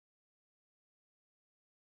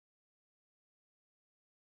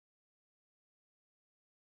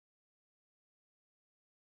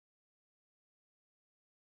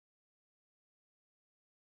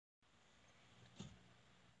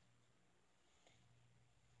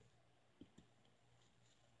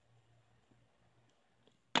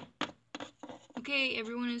Okay,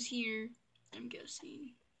 everyone is here, I'm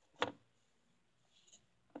guessing.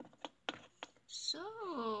 So,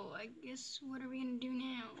 I guess what are we gonna do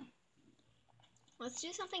now? Let's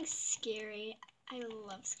do something scary. I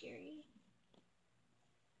love scary.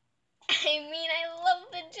 I love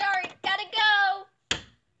the jar. Gotta go.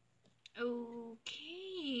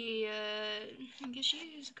 Okay, I guess you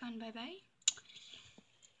guys are gone. Bye-bye.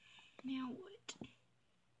 Now what?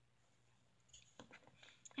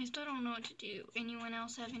 I still don't know what to do. Anyone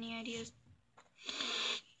else have any ideas?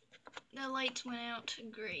 The lights went out.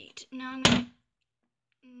 Great. Now I'm gonna...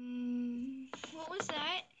 what was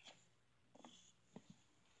that?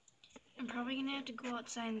 I'm probably gonna have to go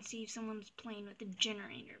outside and see if someone's playing with the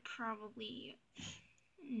generator. Probably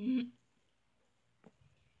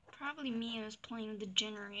Mia's playing with the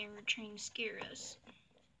generator trying to scare us.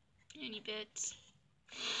 Any bets?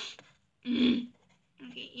 Okay,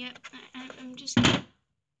 yep. I'm just...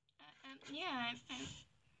 yeah,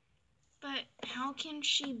 but how can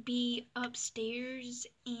she be upstairs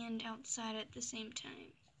and outside at the same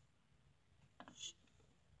time?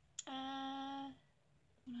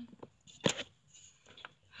 Hold on.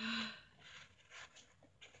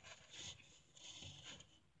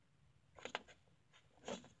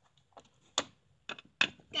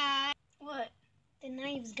 Guys, What? the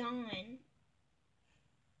knife's gone.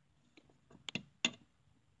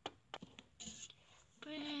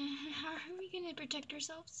 But how are we gonna protect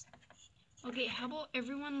ourselves? Okay, how about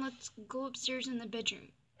everyone let's go upstairs in the bedroom.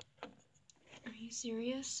 Are you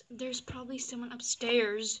serious? There's probably someone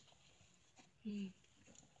upstairs.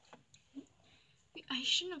 I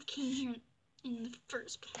shouldn't have came here in the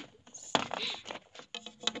first place.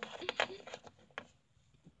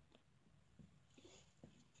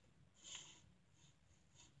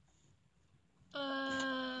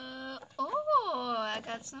 Oh, I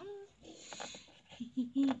got some.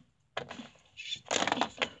 Shut the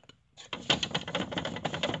F up.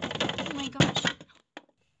 Oh my gosh.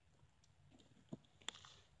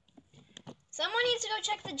 Someone needs to go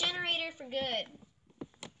check the generator for good.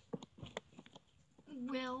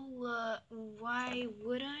 Well, why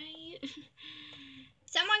would I?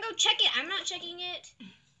 Someone go check it. I'm not checking it.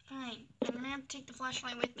 Fine. I'm gonna have to take the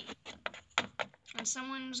flashlight with me. And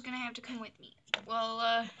someone's gonna have to come with me.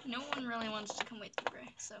 Well, no one really wants to come with you, bruh.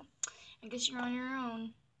 So, I guess you're on your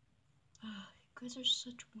own. You guys are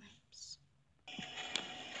such wimps.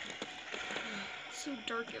 It's so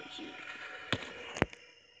dark out here.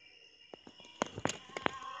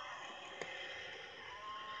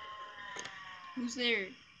 Who's there?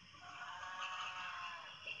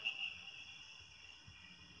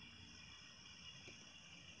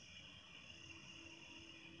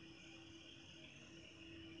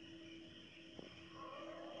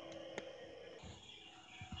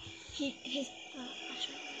 His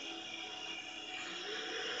flashlight.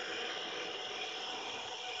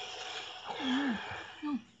 Oh,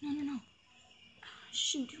 no.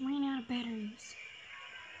 Shoot, ran out of batteries.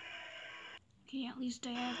 Okay, at least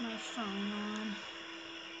I have my phone on.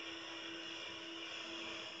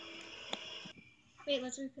 Wait,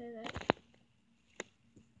 let's replay that.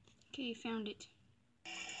 Okay, found it.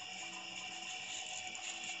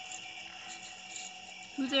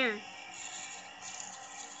 Who's there?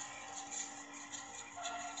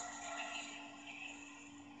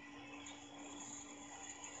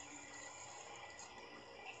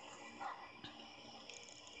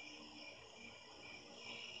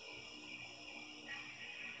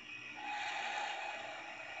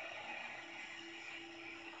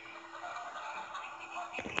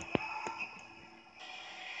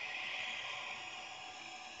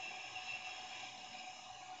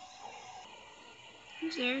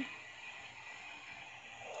 Who's there?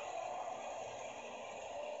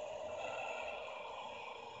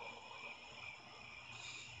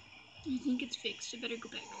 I think it's fixed. I better go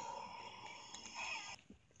back.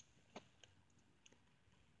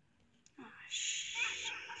 Ah,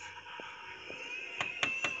 shit.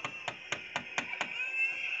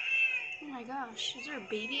 Oh my gosh, is there a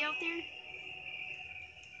baby out there?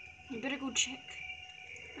 I better go check.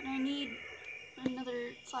 But I need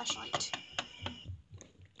another flashlight.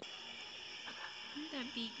 Where'd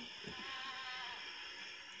that be?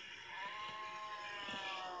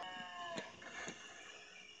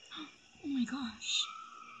 Oh my gosh.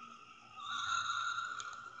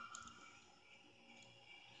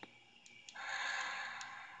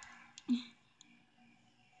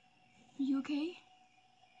 Are you okay?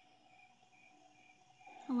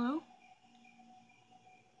 Hello?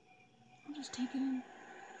 I'll just take it in.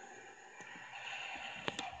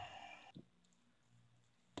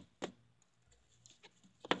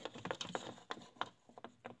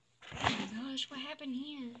 Oh my gosh, gosh, what happened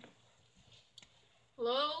here?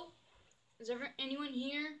 Hello? Is anyone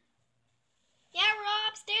here? Yeah, we're all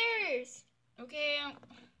upstairs. Okay,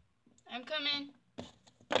 I'm coming.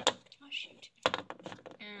 Oh, shoot.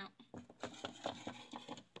 Ow.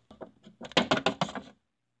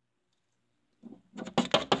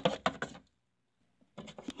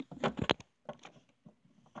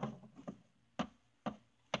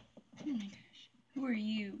 Oh my gosh. Who are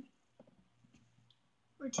you?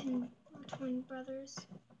 We're twin brothers.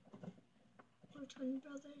 We're twin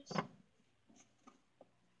brothers.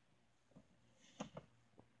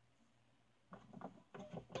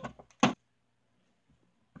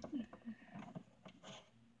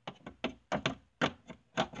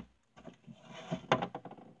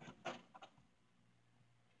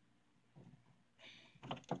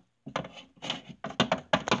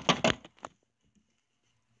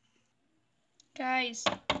 Guys.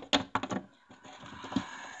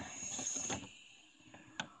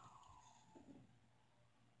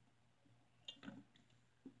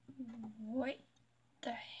 What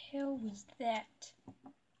the hell was that?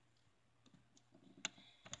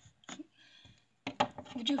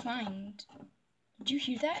 What'd you find? Did you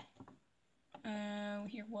hear that?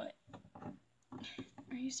 Hear what?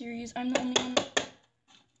 Are you serious? I'm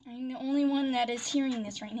the only one that is hearing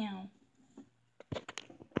this right now.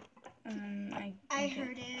 I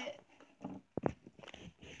heard it.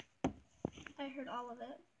 I heard all of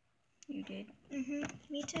it. You did?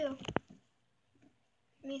 Me too.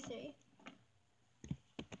 Me three.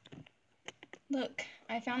 Look,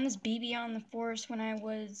 I found this baby out in the forest when I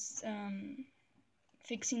was,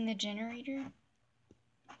 fixing the generator.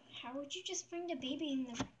 How would you just find a baby in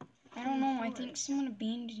the I don't know, I think someone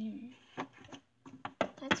abandoned him.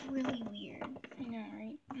 That's really weird. I know,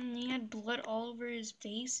 right? And he had blood all over his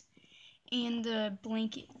face and the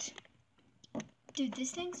blanket. Dude,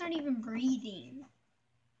 this thing's not even breathing.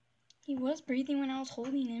 He was breathing when I was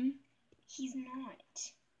holding him. He's not.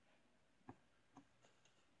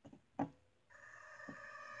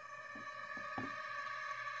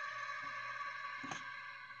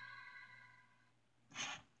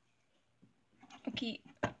 Okay,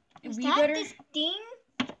 Is we that better... this thing?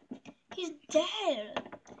 He's dead.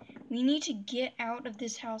 We need to get out of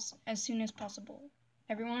this house as soon as possible.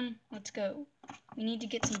 Everyone, let's go. We need to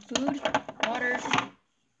get some food, water.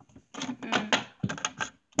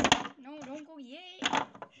 No, don't go yet.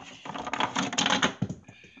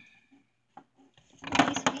 At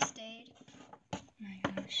least we stayed. My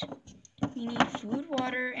gosh. We need food,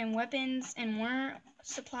 water, and weapons, and more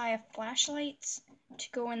supply of flashlights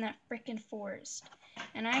to go in that frickin' forest.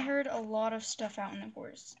 And I heard a lot of stuff out in the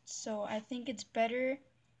forest. So I think it's better...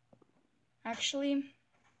 Actually,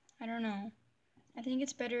 I don't know. I think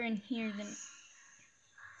it's better in here than...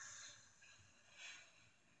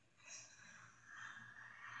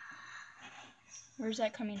 Where's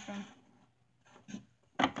that coming from?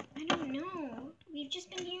 I don't know. We've just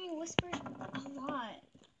been hearing whispers a lot.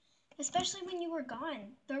 Especially when you were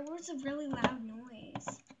gone. There was a really loud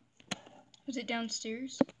noise. Was it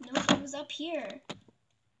downstairs? No, it was up here.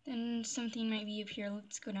 Then something might be up here.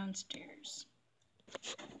 Let's go downstairs.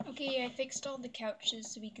 Okay, I fixed all the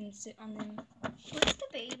couches so we can sit on them. Where's the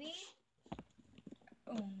baby?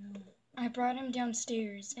 Oh no. I brought him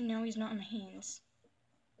downstairs and now he's not in my hands.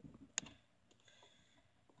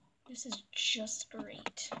 This is just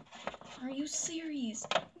great. Are you serious?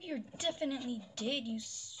 We are definitely dead, you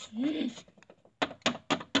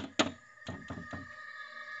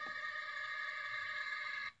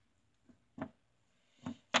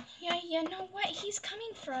Yeah, you know what? He's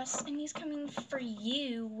coming for us, and he's coming for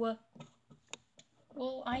you.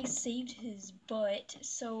 Well, I saved his butt,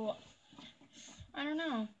 so I don't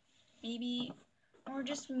know. Maybe, or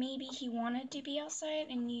just maybe he wanted to be outside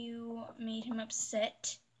and you made him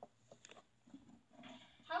upset.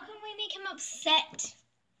 How can we make him upset?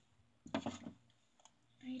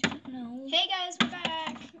 I don't know. Hey guys, we're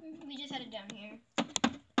back. We just headed down here.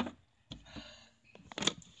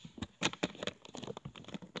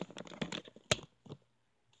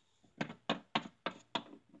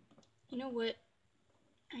 You know what?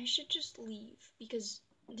 I should just leave because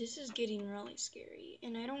this is getting really scary.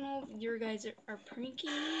 And I don't know if your guys are pranking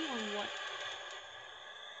me or what.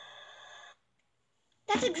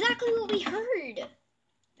 That's exactly what we heard.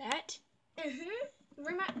 That?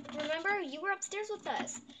 Remember, you were upstairs with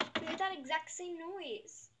us. We heard that exact same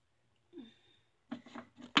noise.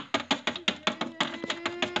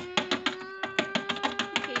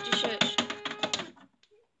 Okay, just shush.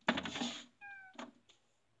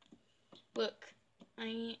 Look,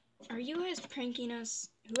 are you guys pranking us?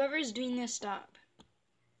 Whoever's doing this, stop.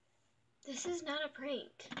 This is not a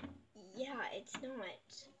prank. Yeah, it's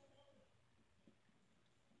not.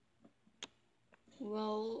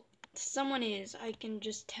 Well, someone is. I can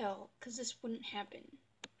just tell, because this wouldn't happen.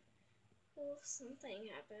 Well, something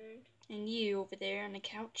happened. And you over there on the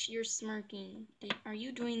couch, you're smirking. Are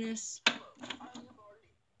you doing this? I am Artie.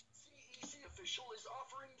 CEC official is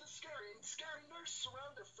offering the scary nurse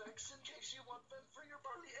surround effects in case you want them for your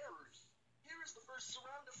party errors. Here is the first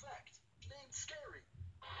surround effect, named Scary.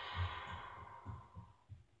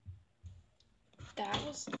 That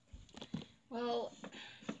was... Well,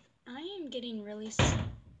 I am getting really...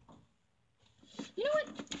 You know what?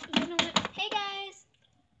 Hey guys!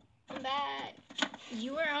 I'm back.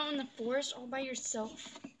 You were out in the forest all by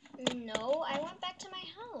yourself? No, I went back to my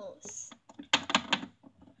house.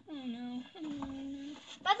 Oh no.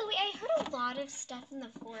 By the way, I heard a lot of stuff in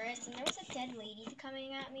the forest, and there was a dead lady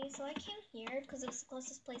coming at me, so I came here because it was the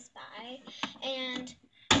closest place by, and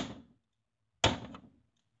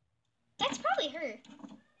that's probably her.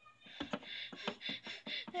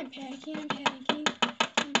 I'm panicking.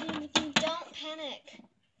 Don't panic.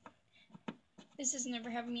 This has never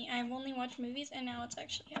happened to me. I've only watched movies, and now it's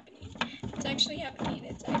actually happening. It's actually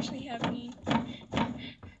happening.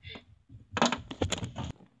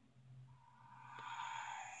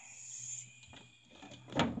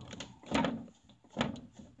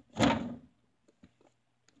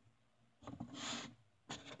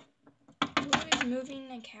 Who is moving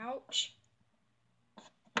the couch?